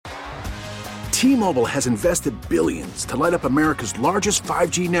T-Mobile has invested billions to light up America's largest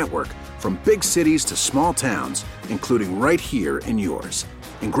 5G network, from big cities to small towns, including right here in yours.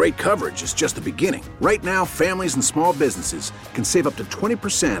 And great coverage is just the beginning. Right now, families and small businesses can save up to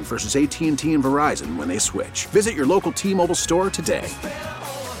 20% versus AT&T and Verizon when they switch. Visit your local T-Mobile store today.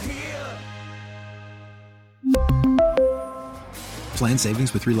 Plan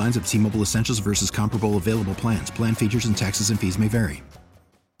savings with 3 lines of T-Mobile Essentials versus comparable available plans. Plan features and taxes and fees may vary.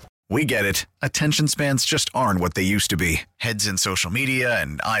 We get it. Attention spans just aren't what they used to be. Heads in social media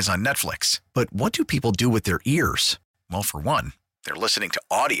and eyes on Netflix. But what do people do with their ears? Well, for one, they're listening to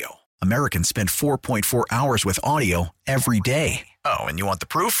audio. Americans spend 4.4 hours with audio every day. Oh, and you want the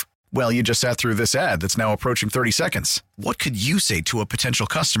proof? Well, you just sat through this ad that's now approaching 30 seconds. What could you say to a potential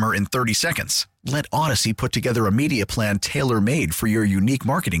customer in 30 seconds? Let Odyssey put together a media plan tailor-made for your unique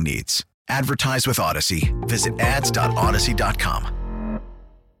marketing needs. Advertise with Odyssey. Visit ads.odyssey.com.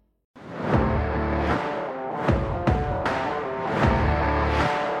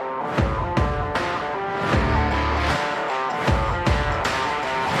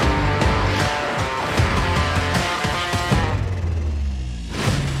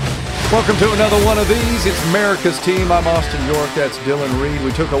 Welcome to another one of these. It's America's Team. I'm Austin York. That's Dylan Reed.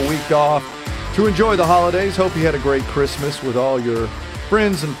 We took a week off to enjoy the holidays. Hope you had a great Christmas with all your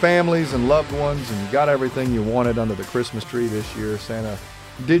friends and families and loved ones, and you got everything you wanted under the Christmas tree this year. Santa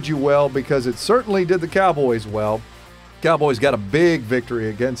did you well, because it certainly did the Cowboys well. Cowboys got a big victory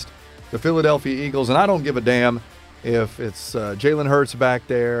against the Philadelphia Eagles, and I don't give a damn if it's Jalen Hurts back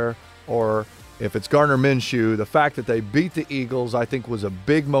there or if it's Gardner Minshew. The fact that they beat the Eagles, I think, was a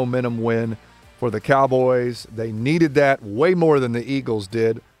big momentum win for the Cowboys. They needed that way more than the Eagles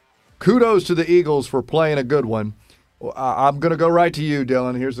did. Kudos to the Eagles for playing a good one. I'm going to go right to you,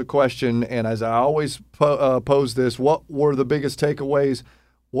 Dylan. Here's the question, and as I always pose this, what were the biggest takeaways?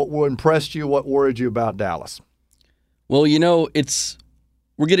 What impressed you? What worried you about Dallas? Well, you know,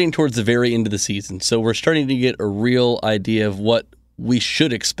 we're getting towards the very end of the season, so we're starting to get a real idea of what we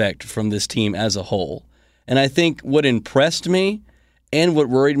should expect from this team as a whole. And I think what impressed me and what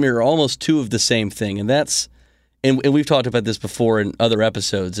worried me are almost two of the same thing. And that's, and we've talked about this before in other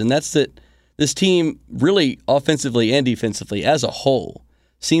episodes, and that's that this team really offensively and defensively as a whole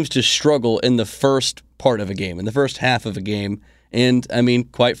seems to struggle in the first part of a game, in the first half of a game. And I mean,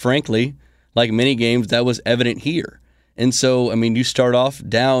 quite frankly, like many games, that was evident here. And so, I mean, you start off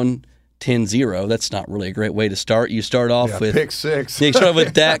down 10-0. That's not really a great way to start. You start off with pick six. You start off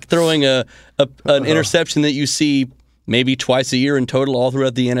with Dak throwing an interception that you see maybe twice a year in total all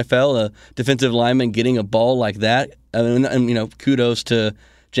throughout the NFL. A defensive lineman getting a ball like that. And you know, kudos to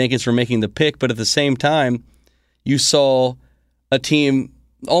Jenkins for making the pick. But at the same time, you saw a team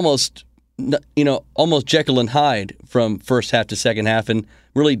almost Jekyll and Hyde from first half to second half, and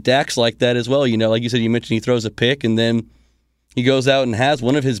really Dak's like that as well. You know, like you said, you mentioned he throws a pick and then he goes out and has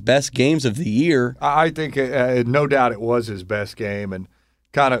one of his best games of the year. I think, no doubt, it was his best game. And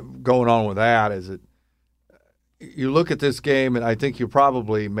kind of going on with that is that you look at this game, and I think you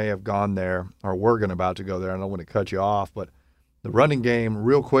probably may have gone there, or were about to go there. I don't want to cut you off, but the running game,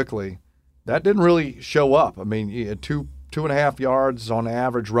 real quickly, that didn't really show up. I mean, you had 2.5 yards on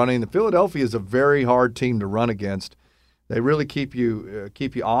average running. The Philadelphia is a very hard team to run against. They really keep you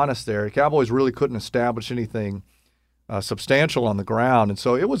honest there. The Cowboys really couldn't establish anything substantial on the ground, and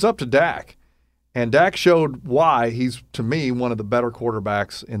so it was up to Dak. And Dak showed why he's, to me, one of the better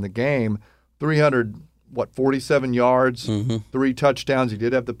quarterbacks in the game. 347 yards, 3 touchdowns. He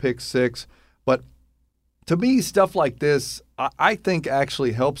did have the pick 6. But to me, stuff like this, I think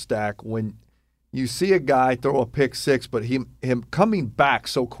actually helps Dak when you see a guy throw a pick 6, but him coming back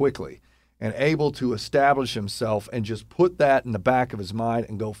so quickly and able to establish himself and just put that in the back of his mind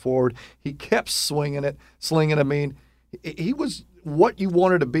and go forward. He kept slinging. I mean, he was what you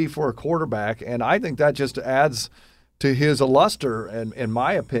wanted to be for a quarterback, and I think that just adds to his luster, and in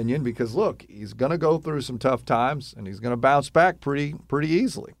my opinion, because, look, he's going to go through some tough times, and he's going to bounce back pretty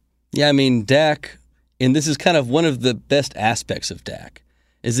easily. Yeah, I mean, Dak, and this is kind of one of the best aspects of Dak,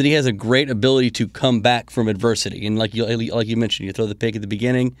 is that he has a great ability to come back from adversity. And like you mentioned, you throw the pick at the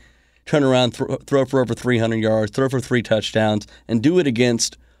beginning, turn around, throw for over 300 yards, throw for 3 touchdowns, and do it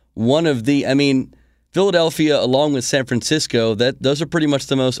against one of the, I mean, Philadelphia, along with San Francisco, those are pretty much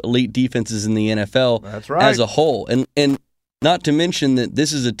the most elite defenses in the NFL. That's right. As a whole. And not to mention that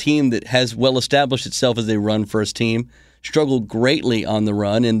this is a team that has well established itself as a run-first team, struggled greatly on the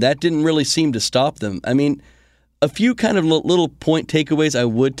run, and that didn't really seem to stop them. I mean, a few kind of little point takeaways I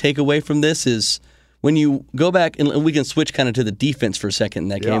would take away from this is when you go back, and we can switch kind of to the defense for a second in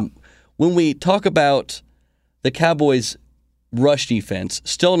that game. When we talk about the Cowboys' rush defense,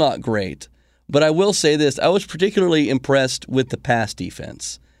 still not great. But I will say this. I was particularly impressed with the pass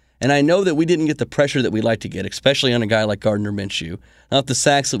defense. And I know that we didn't get the pressure that we like to get, especially on a guy like Gardner Minshew, not the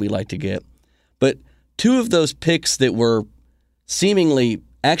sacks that we like to get. But 2 of those picks that were seemingly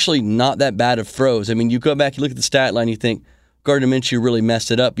actually not that bad of throws. I mean, you go back, you look at the stat line, you think Gardner Minshew really messed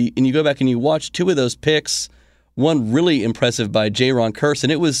it up. And you go back and you watch 2 of those picks, one really impressive by Jaron Kearse,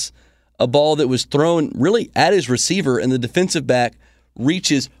 and it was a ball that was thrown really at his receiver, and the defensive back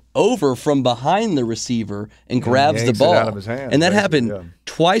reaches over from behind the receiver and grabs the ball. It out of his hands, and that happened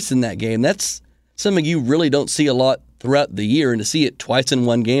twice in that game. That's something you really don't see a lot throughout the year, and to see it twice in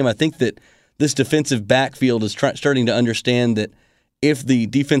one game, I think that this defensive backfield is starting to understand that if the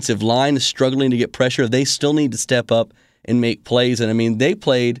defensive line is struggling to get pressure, they still need to step up and make plays. And I mean, they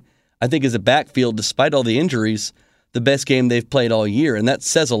played, I think, as a backfield, despite all the injuries, the best game they've played all year. And that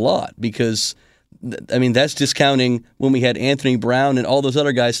says a lot because, I mean, that's discounting when we had Anthony Brown and all those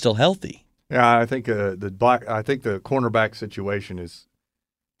other guys still healthy. Yeah, I think the cornerback situation is,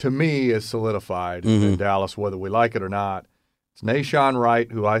 to me, is solidified in Dallas, whether we like it or not. It's Nahshon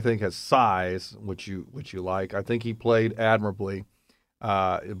Wright, who I think has size, which you like. I think he played admirably.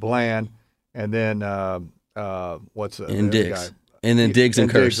 Bland, and then what's the and Diggs, guy? And then Diggs and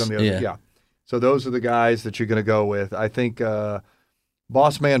Kearse. Diggs on the other, yeah. So those are the guys that you're going to go with. I think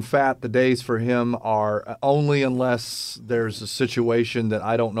Boss Man Fat, the days for him are only unless there's a situation that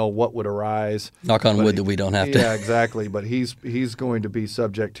I don't know what would arise. Knock on wood that we don't have to. Yeah, exactly. But he's going to be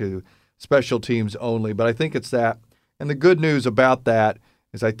subject to special teams only. But I think it's that. And the good news about that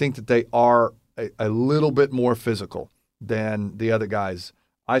is I think that they are a little bit more physical than the other guys.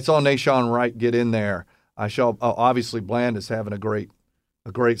 I saw Nahshon Wright get in there. I saw obviously Bland is having a great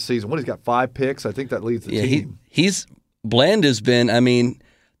season. What, he's got 5 picks? I think that leads the team. Bland has been, I mean,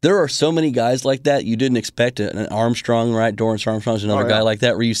 there are so many guys like that you didn't expect. An Armstrong, right? Dorrance Armstrong's another guy like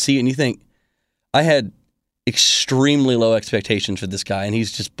that where you see it and you think, I had extremely low expectations for this guy, and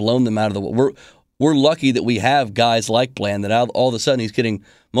he's just blown them out of the water. We're lucky that we have guys like Bland that all of a sudden he's getting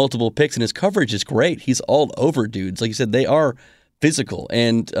multiple picks, and his coverage is great. He's all over dudes. Like you said, they are physical.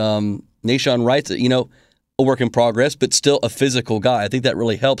 And Nahshon Wright's, a work in progress, but still a physical guy. I think that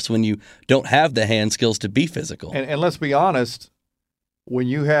really helps when you don't have the hand skills to be physical. And let's be honest, when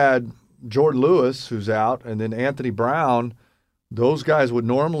you had Jordan Lewis, who's out, and then Anthony Brown, those guys would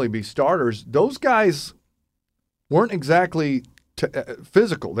normally be starters. Those guys weren't exactly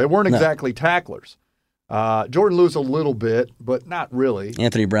physical. They weren't exactly tacklers. Jordan Lewis a little bit, but not really.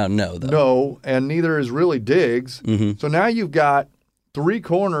 Anthony Brown, no, though. No, and neither is really Diggs. Mm-hmm. So now you've got 3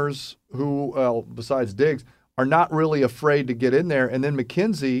 corners who, well, besides Diggs, are not really afraid to get in there. And then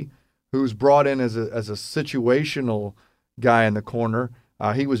McKenzie, who's brought in as a situational guy in the corner,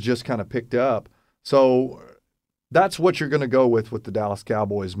 he was just kind of picked up. So that's what you're going to go with the Dallas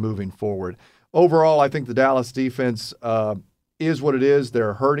Cowboys moving forward. Overall, I think the Dallas defense is what it is.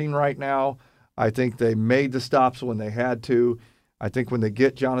 They're hurting right now. I think they made the stops when they had to. I think when they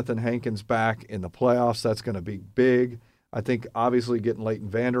get Jonathan Hankins back in the playoffs, that's going to be big. I think obviously getting Leighton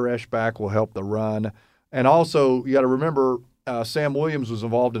Vander Esch back will help the run. And also, you got to remember, Sam Williams was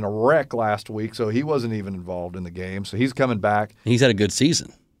involved in a wreck last week, so he wasn't even involved in the game. So he's coming back. He's had a good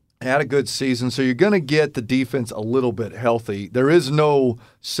season. So you're going to get the defense a little bit healthy. There is no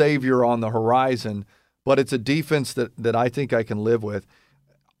savior on the horizon, but it's a defense that I think I can live with.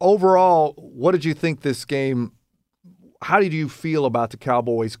 Overall, what did you think this game – how did you feel about the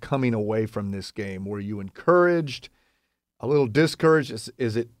Cowboys coming away from this game? Were you encouraged, a little discouraged?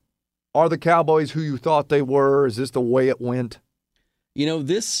 Are the Cowboys who you thought they were? Is this the way it went?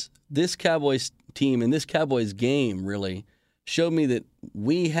 This Cowboys team and this Cowboys game really showed me that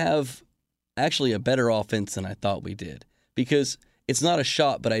we have actually a better offense than I thought we did, because it's not a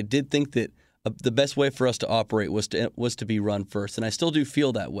shot, but I did think that the best way for us to operate was to be run first, and I still do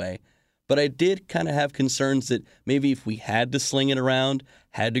feel that way. But I did kind of have concerns that maybe if we had to sling it around,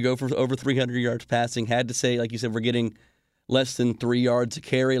 had to go for over 300 yards passing, had to say, like you said, we're getting less than 3 yards a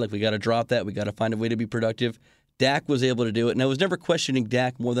carry, like we got to drop that, we got to find a way to be productive. Dak was able to do it, and I was never questioning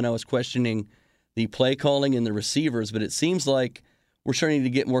Dak more than I was questioning the play calling and the receivers, but it seems like we're starting to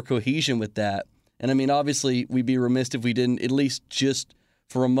get more cohesion with that. And I mean, obviously, we'd be remiss if we didn't at least just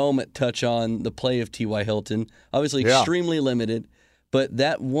for a moment touch on the play of T.Y. Hilton. Obviously, extremely limited, but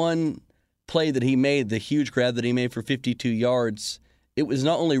that one play that he made, the huge grab that he made for 52 yards, it was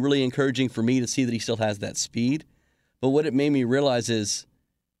not only really encouraging for me to see that he still has that speed, but what it made me realize is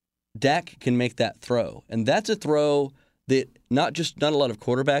Dak can make that throw. And that's a throw that not a lot of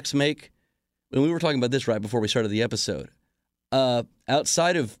quarterbacks make. And we were talking about this right before we started the episode.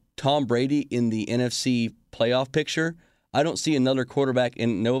 Outside of Tom Brady in the NFC playoff picture, I don't see another quarterback,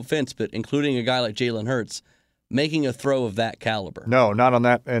 and no offense, but including a guy like Jalen Hurts, making a throw of that caliber. No, not on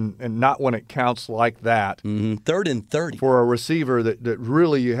that, and not when it counts like that. Mm-hmm. 3rd and 30. For a receiver that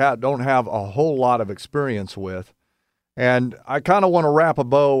really you don't have a whole lot of experience with. And I kind of want to wrap a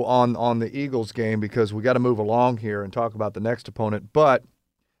bow on the Eagles game because we got to move along here and talk about the next opponent. But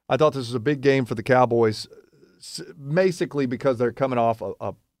I thought this was a big game for the Cowboys, basically because they're coming off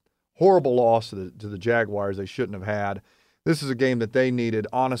a horrible loss to the Jaguars they shouldn't have had. This is a game that they needed,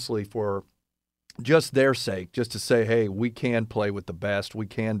 honestly, for just their sake, just to say, hey, we can play with the best, we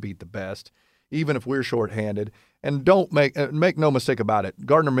can beat the best, even if we're shorthanded. And don't make no mistake about it,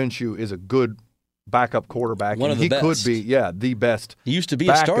 Gardner Minshew is a good backup quarterback. One of the best. He could be, the best. He used to be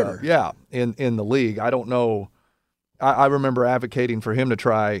backup, a starter. In the league. I don't know. I remember advocating for him to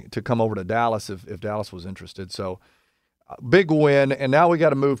try to come over to Dallas if Dallas was interested. So, big win, and now we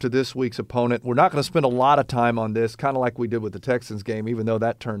got to move to this week's opponent. We're not going to spend a lot of time on this, kind of like we did with the Texans game, even though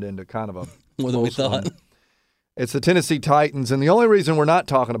that turned into kind of a more than we thought. One. It's the Tennessee Titans, and the only reason we're not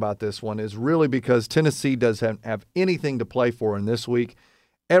talking about this one is really because Tennessee doesn't have anything to play for in this week,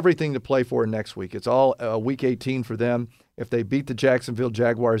 everything to play for next week. It's all Week 18 for them. If they beat the Jacksonville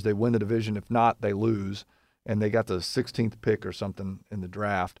Jaguars, they win the division. If not, they lose, and they got the 16th pick or something in the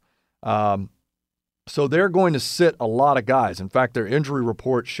draft. So they're going to sit a lot of guys. In fact, their injury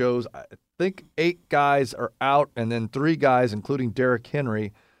report shows, I think, 8 guys are out, and then 3 guys, including Derrick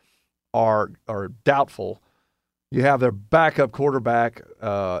Henry, are doubtful. You have their backup quarterback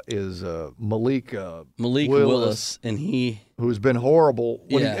is Malik Willis, and who's been horrible.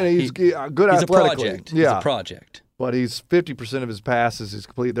 He's good he's athletically. A project. Yeah, he's a project. But 50% of his passes is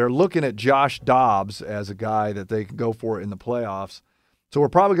complete. They're looking at Josh Dobbs as a guy that they can go for in the playoffs. So we're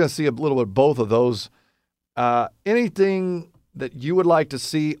probably going to see a little bit of both of those. Anything that you would like to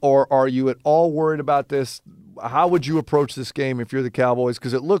see, or are you at all worried about this? How would you approach this game if you're the Cowboys?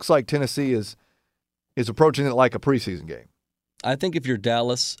 Because it looks like Tennessee is approaching it like a preseason game. I think if you're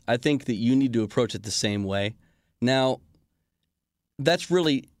Dallas, I think that you need to approach it the same way. Now, that's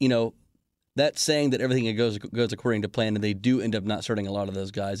really, that's saying that everything goes according to plan, and they do end up not starting a lot of those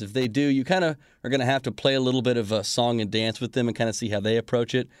guys. If they do, you kind of are going to have to play a little bit of a song and dance with them and kind of see how they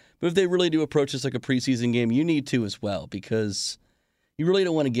approach it. But if they really do approach this like a preseason game, you need to as well, because you really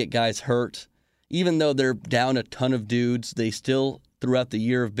don't want to get guys hurt. Even though they're down a ton of dudes, they still, throughout the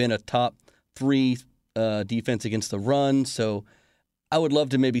year, have been a top 3 defense against the run. So I would love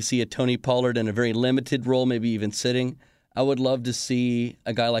to maybe see a Tony Pollard in a very limited role, maybe even sitting. I would love to see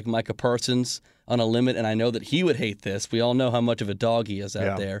a guy like Micah Parsons on a limit, and I know that he would hate this. We all know how much of a dog he is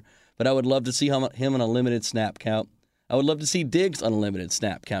out there. But I would love to see him on a limited snap count. I would love to see Diggs on a limited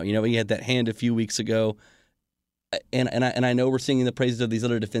snap count. He had that hand a few weeks ago. And I know we're singing the praises of these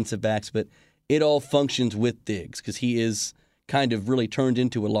other defensive backs, but it all functions with Diggs because he is kind of really turned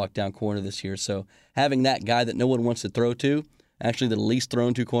into a lockdown corner this year. So having that guy that no one wants to throw to, actually the least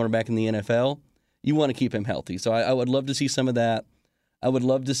thrown to cornerback in the NFL, you want to keep him healthy. So I would love to see some of that. I would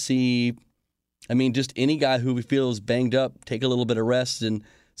love to see, just any guy who we feel is banged up, take a little bit of rest and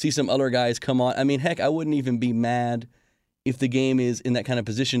see some other guys come on. Heck, I wouldn't even be mad if the game is in that kind of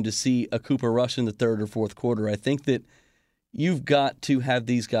position to see a Cooper Rush in the 3rd or 4th quarter. I think that you've got to have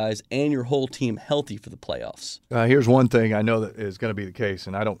these guys and your whole team healthy for the playoffs. Here's one thing I know that is going to be the case,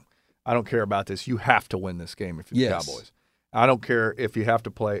 and I don't care about this. You have to win this game if you're the Cowboys. I don't care if you have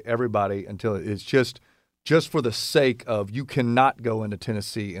to play everybody until it's just for the sake of you cannot go into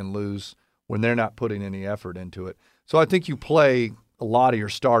Tennessee and lose when they're not putting any effort into it. So I think you play a lot of your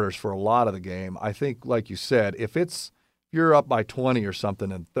starters for a lot of the game. I think, like you said, if you're up by 20 or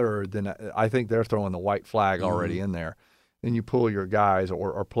something in 3rd, then I think they're throwing the white flag already in there. Then you pull your guys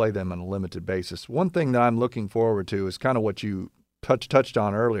or play them on a limited basis. One thing that I'm looking forward to is kind of what you touched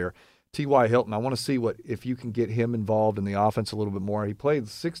on earlier. T.Y. Hilton, I want to see if you can get him involved in the offense a little bit more. He played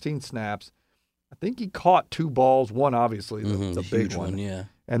 16 snaps. I think he caught 2 balls, one obviously, the big one. Yeah.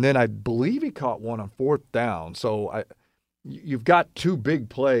 And then I believe he caught one on 4th down. So you've got 2 big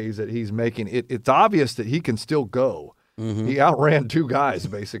plays that he's making. It's obvious that he can still go. Mm-hmm. He outran 2 guys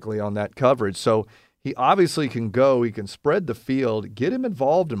basically on that coverage. So he obviously can go. He can spread the field. Get him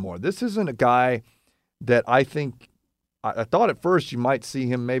involved in more. This isn't a guy that I think – I thought at first you might see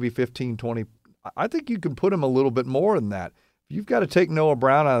him maybe 15, 20. I think you can put him a little bit more than that. If you've got to take Noah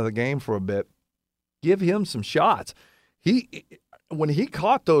Brown out of the game for a bit, give him some shots. When he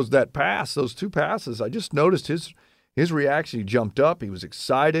caught those 2 passes, I just noticed his reaction. He jumped up. He was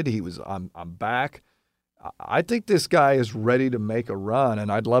excited. He was, I'm back. I think this guy is ready to make a run,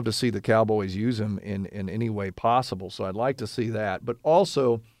 and I'd love to see the Cowboys use him in any way possible. So I'd like to see that. But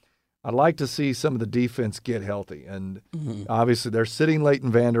also, I'd like to see some of the defense get healthy. And obviously they're sitting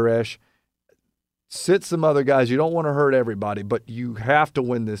Leighton Vander Esch. Sit some other guys. You don't want to hurt everybody, but you have to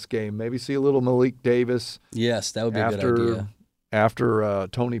win this game. Maybe see a little Malik Davis. Yes, that would be a good idea. After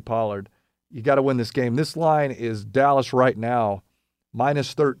Tony Pollard. You got to win this game. This line is Dallas right now,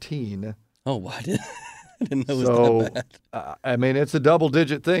 -13. Oh, I didn't know it was that bad. I mean, it's a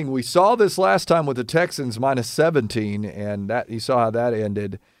double-digit thing. We saw this last time with the Texans, -17, and that you saw how that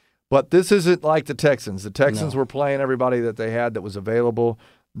ended. But this isn't like the Texans. The Texans were playing everybody that they had that was available.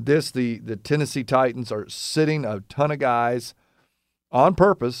 The Tennessee Titans are sitting a ton of guys on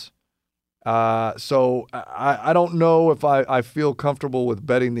purpose. So I don't know if I feel comfortable with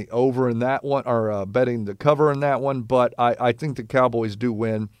betting the over in that one or betting the cover in that one, but I think the Cowboys do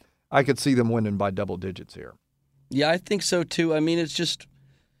win. I could see them winning by double digits here. Yeah, I think so too. I mean, it's just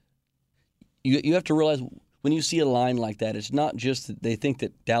you have to realize when you see a line like that, it's not just that they think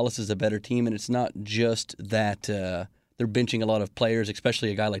that Dallas is a better team, and it's not just that they're benching a lot of players,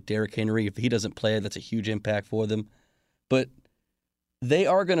 especially a guy like Derrick Henry. If he doesn't play, that's a huge impact for them. But they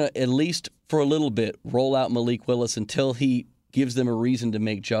are going to, at least for a little bit, roll out Malik Willis until he gives them a reason to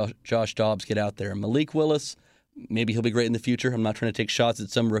make Josh Dobbs get out there. Malik Willis, maybe he'll be great in the future. I'm not trying to take shots at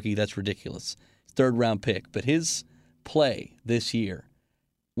some rookie. That's ridiculous. Third-round pick. But his play this year,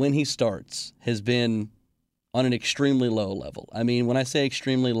 when he starts, has been on an extremely low level. I mean, when I say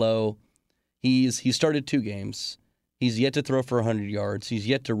extremely low, he started 2 games. He's yet to throw for 100 yards. He's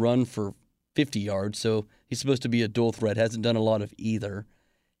yet to run for 50 yards, so he's supposed to be a dual threat. Hasn't done a lot of either.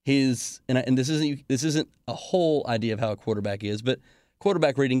 This isn't a whole idea of how a quarterback is, but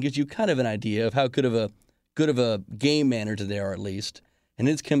quarterback rating gives you kind of an idea of how good of a game manager they are, at least. And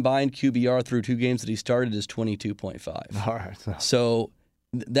his combined QBR through 2 games that he started is 22.5. All right. So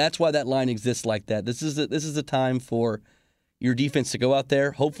that's why that line exists like that. This is a time for your defense to go out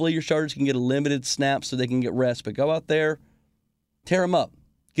there. Hopefully your starters can get a limited snap so they can get rest, but go out there, tear them up,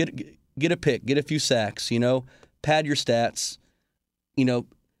 get a pick, get a few sacks, pad your stats,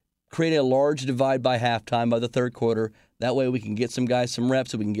 create a large divide by halftime by the third quarter. That way we can get some guys some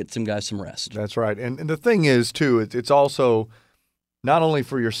reps and we can get some guys some rest. That's right. And the thing is, too, it's also not only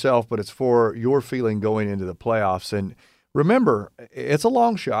for yourself, but it's for your feeling going into the playoffs. And remember, it's a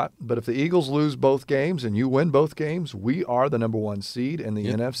long shot, but if the Eagles lose both games and you win both games, we are the number 1 seed and the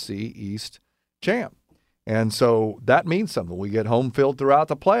NFC East champ. And so that means something. We get home field throughout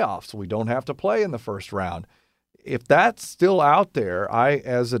the playoffs. We don't have to play in the first round. If that's still out there, I,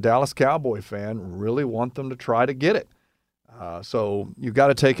 as a Dallas Cowboy fan, really want them to try to get it. So you've got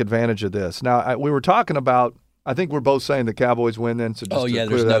to take advantage of this. Now, we were talking about, I think we're both saying the Cowboys win then. So just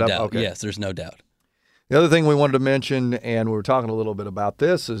there's no doubt. Okay. Yes, there's no doubt. The other thing we wanted to mention, and we were talking a little bit about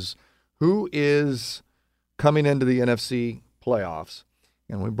this, is who is coming into the NFC playoffs.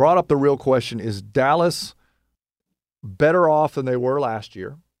 And we brought up the real question, is Dallas better off than they were last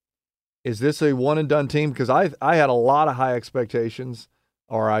year? Is this a one-and-done team? Because I had a lot of high expectations,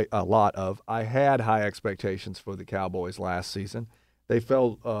 I had high expectations for the Cowboys last season. They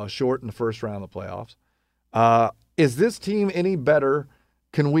fell short in the first round of the playoffs. Is this team any better?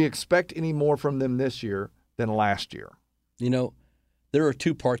 Can we expect any more from them this year than last year? There are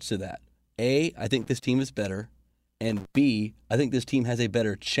 2 parts to that. A, I think this team is better. And B, I think this team has a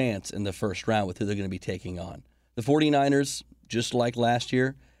better chance in the first round with who they're going to be taking on. The 49ers, just like last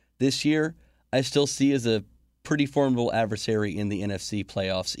year, this year, I still see as a pretty formidable adversary in the NFC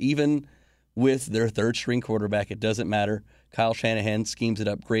playoffs. Even with their third-string quarterback, it doesn't matter. Kyle Shanahan schemes it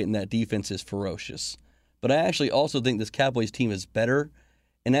up great, and that defense is ferocious. But I actually also think this Cowboys team is better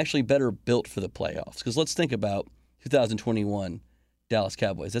and actually better built for the playoffs. Because let's think about 2021 Dallas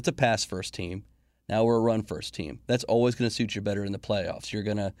Cowboys. That's a pass-first team. Now we're a run-first team. That's always going to suit you better in the playoffs. You're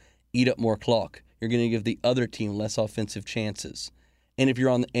going to eat up more clock. You're going to give the other team less offensive chances. And if you're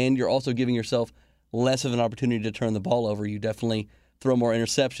on the end, you're also giving yourself less of an opportunity to turn the ball over. You definitely throw more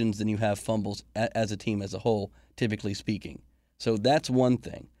interceptions than you have fumbles as a team as a whole, typically speaking. So that's one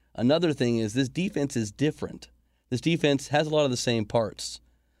thing. Another thing is this defense is different. This defense has a lot of the same parts,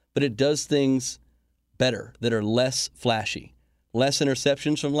 but it does things better that are less flashy. Less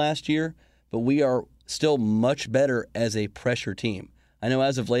interceptions from last year, but we are still much better as a pressure team. I know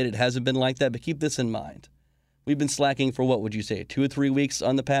as of late it hasn't been like that, but keep this in mind. We've been slacking for, what would you say, 2 or 3 weeks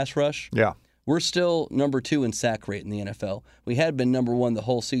on the pass rush? Yeah. We're still number 2 in sack rate in the NFL. We had been number 1 the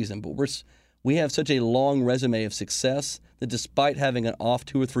whole season, but we have such a long resume of success that despite having an off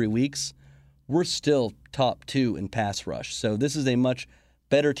 2 or 3 weeks, we're still top 2 in pass rush. So this is a much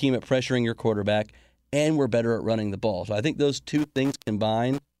better team at pressuring your quarterback, and we're better at running the ball. So I think those 2 things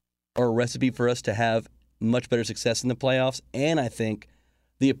combined are a recipe for us to have much better success in the playoffs, and I think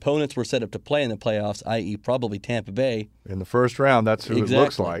the opponents were set up to play in the playoffs, i.e. probably Tampa Bay. In the first round, that's who Exactly. it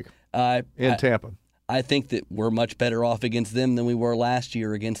looks like in Tampa. I think that we're much better off against them than we were last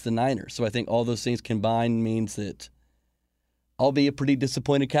year against the Niners. So I think all those things combined means that I'll be a pretty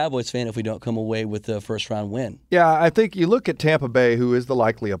disappointed Cowboys fan if we don't come away with a first-round win. Yeah, I think you look at Tampa Bay, who is the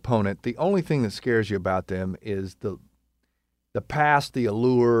likely opponent. The only thing that scares you about them is the past, the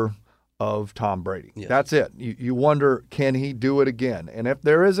allure of Tom Brady. Yes. That's it. You wonder, can he do it again? And if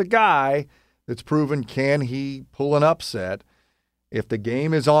there is a guy that's proven, can he pull an upset? If the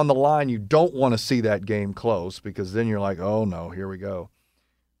game is on the line, you don't want to see that game close because then you're like, oh, no, here we go.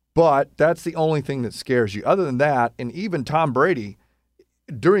 But that's the only thing that scares you. Other than that, and even Tom Brady,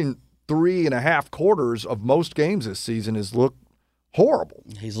 during 3.5 quarters of most games this season, has looked horrible.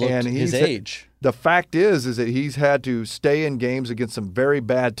 He's looked his age. The fact is that he's had to stay in games against some very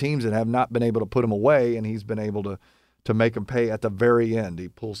bad teams that have not been able to put him away, and he's been able to make him pay at the very end. He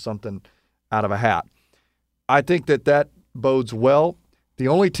pulls something out of a hat. I think that bodes well. The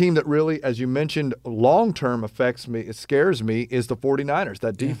only team that really, as you mentioned, long-term affects me, it scares me, is the 49ers,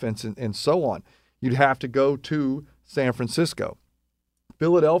 that defense and so on. You'd have to go to San Francisco.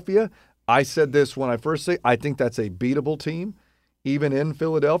 Philadelphia, I said this when I first say, I think that's a beatable team, even in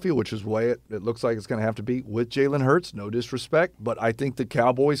Philadelphia, which is the way it looks like it's going to have to be with Jalen Hurts, no disrespect, but I think the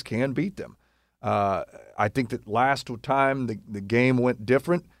Cowboys can beat them. I think that last time the game went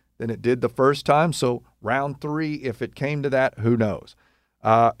different than it did the first time, so round 3, if it came to that, who knows?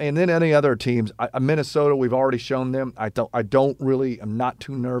 And then any other teams, Minnesota, we've already shown them. I'm not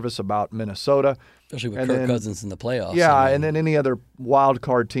too nervous about Minnesota. Especially with Kirk Cousins in the playoffs. Yeah, and then any other wild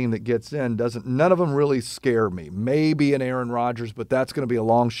card team that gets in none of them really scare me. Maybe an Aaron Rodgers, but that's going to be a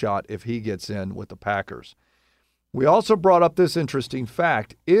long shot if he gets in with the Packers. We also brought up this interesting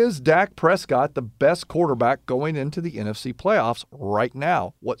fact. Is Dak Prescott the best quarterback going into the NFC playoffs right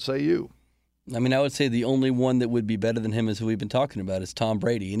now? What say you? I mean, I would say the only one that would be better than him is who we've been talking about is Tom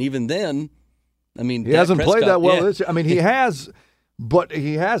Brady. And even then, I mean, he hasn't played that well. Yeah. I mean, he has, but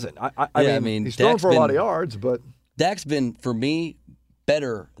he hasn't. I mean, he's thrown for a lot of yards, but Dak's been, for me,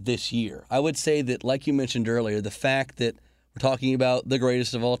 better this year. I would say that, like you mentioned earlier, the fact that we're talking about the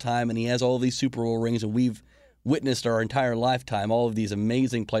greatest of all time and he has all these Super Bowl rings and we've witnessed our entire lifetime all of these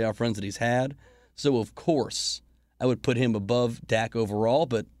amazing playoff runs that he's had. So, of course, I would put him above Dak overall,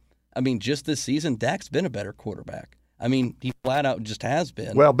 but I mean, just this season, Dak's been a better quarterback. I mean, he flat out just has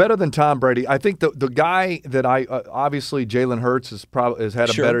been. Well, better than Tom Brady. I think the guy that obviously Jalen Hurts has had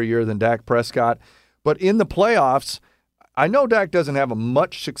a better year than Dak Prescott. But in the playoffs, I know Dak doesn't have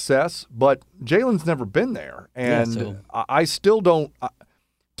much success, but Jalen's never been there. And I still don't.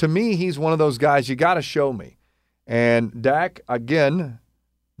 To me, he's one of those guys you got to show me. And Dak, again,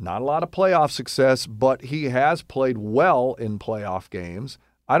 not a lot of playoff success, but he has played well in playoff games.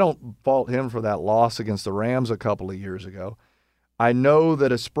 I don't fault him for that loss against the Rams a couple of years ago. I know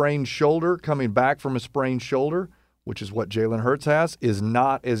that a sprained shoulder, coming back from a sprained shoulder, which is what Jalen Hurts has, is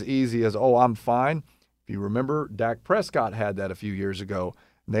not as easy as, I'm fine. If you remember, Dak Prescott had that a few years ago,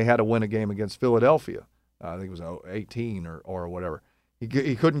 and they had to win a game against Philadelphia. I think it was 18 or whatever.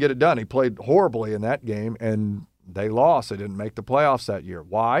 He couldn't get it done. He played horribly in that game, and they lost. They didn't make the playoffs that year.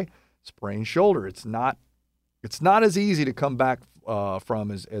 Why? Sprained shoulder. It's not as easy to come back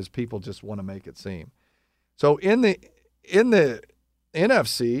from as people just want to make it seem. So in the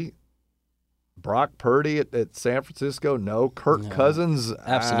NFC, Brock Purdy at San Francisco, no. Kirk Cousins,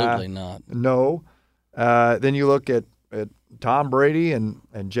 absolutely not. No. Then you look at Tom Brady and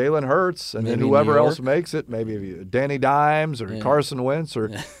Jalen Hurts, and maybe then whoever else makes it, maybe Danny Dimes or Carson Wentz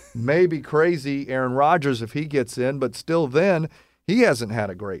or maybe crazy Aaron Rodgers if he gets in, but still then he hasn't had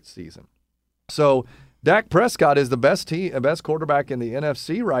a great season. So Dak Prescott is the best quarterback in the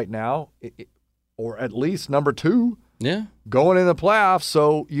NFC right now, or at least number 2 going in the playoffs.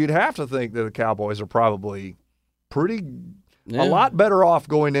 So you'd have to think that the Cowboys are probably a lot better off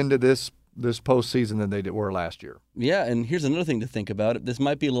going into this postseason than they were last year. Yeah, and here's another thing to think about. This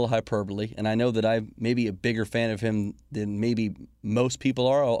might be a little hyperbole, and I know that I'm maybe a bigger fan of him than maybe most people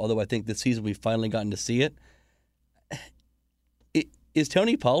are, although I think this season we've finally gotten to see it. Is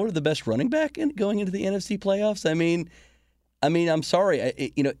Tony Pollard the best running back going into the NFC playoffs? I mean, I'm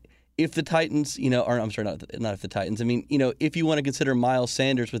sorry. If the Titans, I'm sorry, not if the Titans. I mean, if you want to consider Miles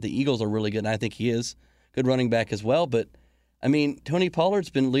Sanders with the Eagles are really good, and I think he is good running back as well. But I mean, Tony Pollard's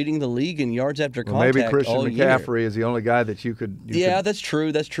been leading the league in yards after contact. Maybe Christian all McCaffrey year. is the only guy that you could. That's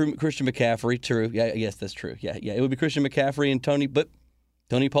true. That's true. Christian McCaffrey, true. Yeah, yes, that's true. Yeah. It would be Christian McCaffrey and Tony, but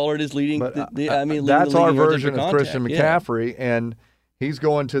Tony Pollard is leading. That's our version of Christian McCaffrey, and he's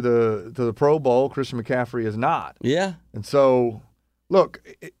going to the Pro Bowl. Christian McCaffrey is not. Yeah. And so Look,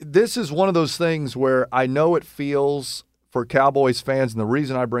 this is one of those things where I know it feels for Cowboys fans, and the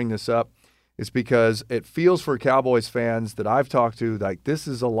reason I bring this up is because it feels for Cowboys fans that I've talked to like this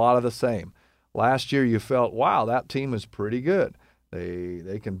is a lot of the same. Last year you felt, wow, that team is pretty good.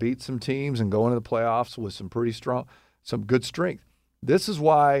 They can beat some teams and go into the playoffs with some good strength. This is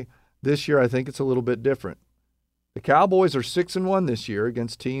why this year I think it's a little bit different. The Cowboys are 6-1 this year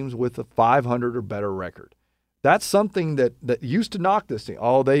against teams with a 500 or better record. That's something that used to knock this team.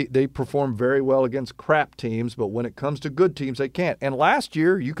 Oh, they perform very well against crap teams, but when it comes to good teams, they can't. And last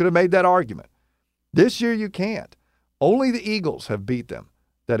year, you could have made that argument. This year, you can't. Only the Eagles have beat them.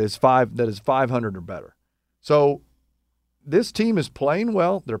 That is 500 or better. So this team is playing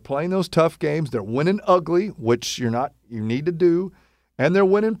well. They're playing those tough games. They're winning ugly, which you need to do, and they're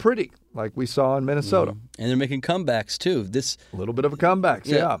winning pretty, like we saw in Minnesota. And they're making comebacks too. A little bit of a comeback,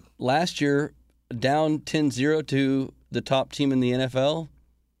 yeah. Last year, down 10-0 to the top team in the NFL,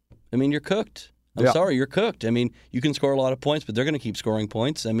 I mean, you're cooked. I'm sorry, you're cooked. I mean, you can score a lot of points, but they're going to keep scoring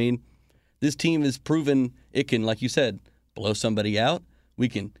points. I mean, this team has proven it can, like you said, blow somebody out. We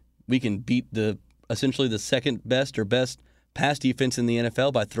can beat essentially the second best or best pass defense in the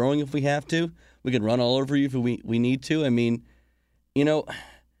NFL by throwing if we have to. We can run all over you if we need to. I mean,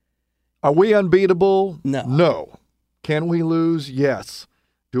 Are we unbeatable? No. Can we lose? Yes.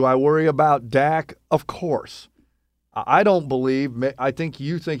 Do I worry about Dak? Of course. I don't believe – I think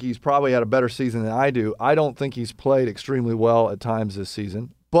you think he's probably had a better season than I do. I don't think he's played extremely well at times this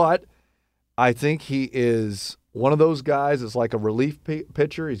season. But I think he is one of those guys that's like a relief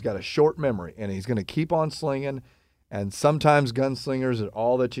pitcher. He's got a short memory, and he's going to keep on slinging. And sometimes gunslingers are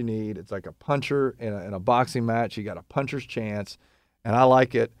all that you need. It's like a puncher in a boxing match. You got a puncher's chance, and I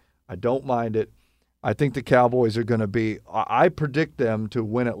like it. I don't mind it. I think the Cowboys are going to be – I predict them to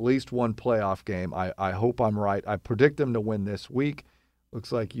win at least one playoff game. I hope I'm right. I predict them to win this week.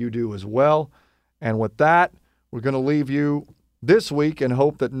 Looks like you do as well. And with that, we're going to leave you this week and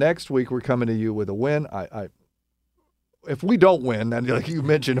hope that next week we're coming to you with a win. If we don't win, and like you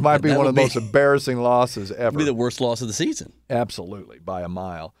mentioned, it might be one of the most embarrassing losses ever. It would be the worst loss of the season. Absolutely, by a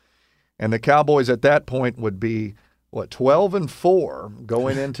mile. And the Cowboys at that point would be – 12-4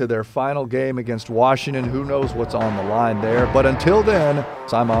 going into their final game against Washington. Who knows what's on the line there? But until then,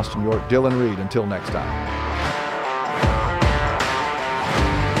 I'm Austin York, Dylan Reed. Until next time.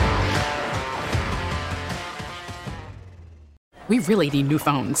 We really need new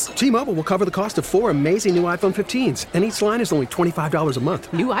phones. T-Mobile will cover the cost of 4 amazing new iPhone 15s, and each line is only $25 a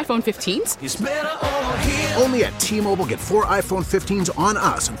month. New iPhone 15s? It's better over here. Only at T-Mobile, get 4 iPhone 15s on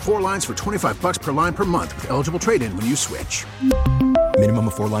us and 4 lines for $25 per line per month with eligible trade-in when you switch. Minimum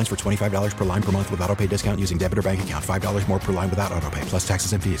of 4 lines for $25 per line per month with autopay discount using debit or bank account. $5 more per line without autopay, plus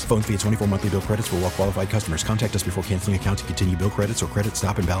taxes and fees. Phone fee at 24 monthly bill credits for well-qualified customers. Contact us before canceling account to continue bill credits or credit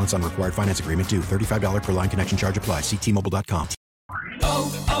stop and balance on required finance agreement due. $35 per line connection charge applies. See T-Mobile.com.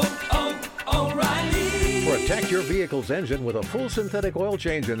 O'Reilly. Protect your vehicle's engine with a full synthetic oil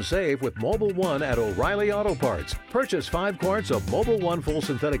change and save with Mobil 1 at O'Reilly Auto Parts. Purchase 5 quarts of Mobil 1 full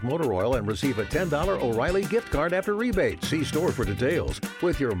synthetic motor oil and receive a $10 O'Reilly gift card after rebate. See store for details.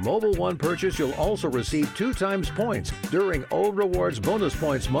 With your Mobil 1 purchase, you'll also receive 2 times points during O Rewards Bonus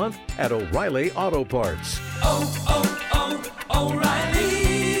Points Month at O'Reilly Auto Parts.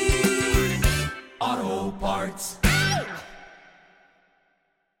 O'Reilly Auto Parts.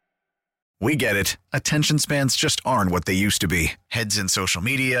 We get it. Attention spans just aren't what they used to be. Heads in social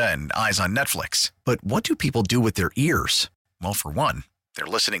media and eyes on Netflix. But what do people do with their ears? Well, for one, they're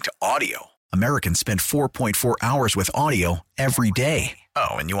listening to audio. Americans spend 4.4 hours with audio every day. Oh,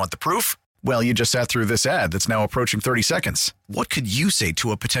 and you want the proof? Well, you just sat through this ad that's now approaching 30 seconds. What could you say to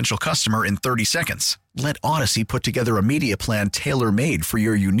a potential customer in 30 seconds? Let Odyssey put together a media plan tailor-made for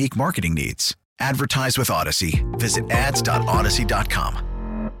your unique marketing needs. Advertise with Odyssey. Visit ads.odyssey.com.